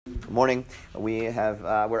Good morning.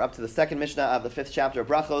 We're up to the second Mishnah of the fifth chapter of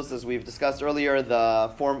Brachos. As we've discussed earlier,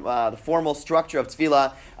 the formal structure of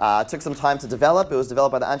Tefillah took some time to develop. It was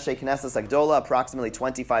developed by the Anshe Knesset Agdola approximately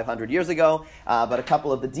 2,500 years ago. But a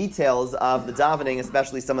couple of the details of the davening,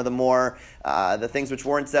 especially some of the things which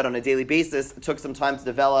weren't said on a daily basis, took some time to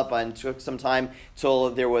develop and took some time till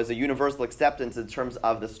there was a universal acceptance in terms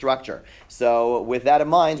of the structure. So with that in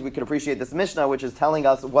mind, we could appreciate this Mishnah, which is telling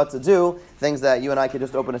us what to do, things that you and I could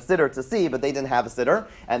just open a siddur to see, but they didn't have a siddur,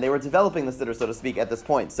 and they were developing the siddur, so to speak, at this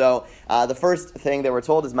point. So the first thing that we're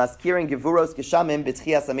told is Maskirin Gevuros Geshamim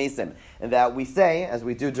B'tchias Amesim, and that we say, as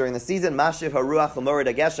we do during the season, Mashiv Haruach L'morid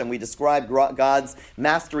Hageshem, we describe God's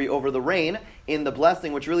mastery over the rain in the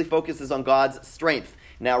blessing, which really focuses on God's strength.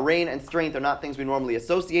 Now, rain and strength are not things we normally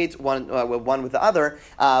associate one with the other,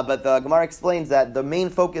 but the Gemara explains that the main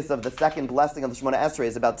focus of the second blessing of the Shemona Esrei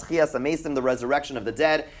is about Tchias Amesim, the resurrection of the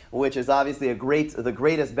dead, which is obviously the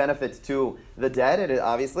greatest benefit to the dead.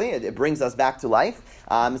 It brings us back to life.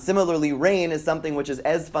 Similarly, rain is something which is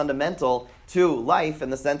as fundamental to life in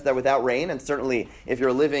the sense that without rain, and certainly if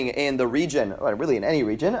you're living in the region, or really in any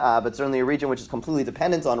region, but certainly a region which is completely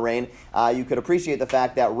dependent on rain, you could appreciate the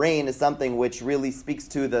fact that rain is something which really speaks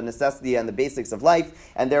to the necessity and the basics of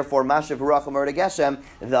life, and therefore Mashiv Ruach L'morid Hageshem,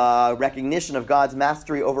 the recognition of God's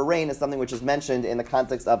mastery over rain, is something which is mentioned in the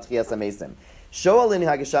context of Tchias Amesim.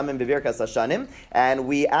 And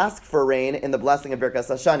we ask for rain in the blessing of Birkas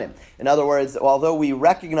Hashanim. In other words, although we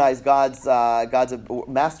recognize God's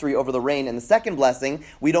mastery over the rain in the second blessing,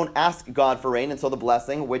 we don't ask God for rain until the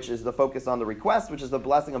blessing, which is the focus on the request, which is the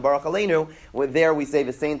blessing of Baruch Aleinu. There we say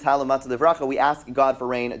V'sein Talam Matzah Livracha. We ask God for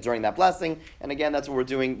rain during that blessing, and again, that's what we're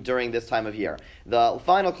doing during this time of year. The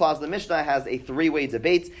final clause of the Mishnah has a three-way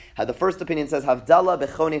debate. The first opinion says Havdalah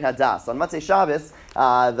Bechonin Hadas. On Motzei Shabbos,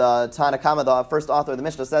 the Tana Kama, the first author of the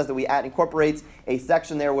Mishnah, says that we incorporate a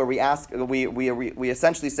section there where we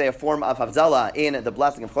essentially say a form of Havdalah in the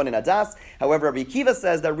blessing of Chonin Hadas. However, Rabbi Akiva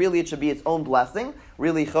says that really it should be its own blessing.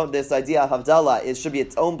 Really, this idea of Havdalah should be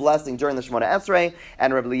its own blessing during the Shemona Esrei,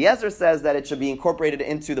 and Rabbi Eliezer says that it should be incorporated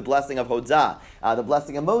into the blessing of Hodah. The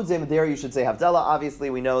blessing of Modim, there you should say Havdalah. Obviously,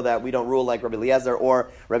 we know that we don't rule like Rabbi Eliezer or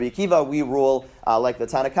Rabbi Akiva. We rule like the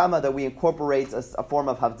Tana Kama, that we incorporate a form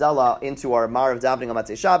of Havdalah into our Marav davening on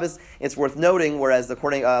Motzei Shabbos. It's worth noting, whereas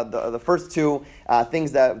according the first two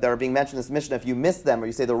things that are being mentioned in this Mishnah, if you miss them or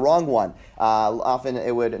you say the wrong one, often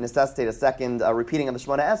it would necessitate a second repeating of the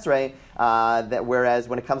Shemona Esrei. Whereas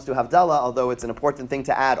when it comes to Havdalah, although it's an important thing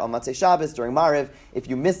to add on Motzei Shabbos during Mariv, if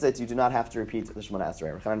you miss it, you do not have to repeat the Shemona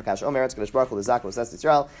Esrei.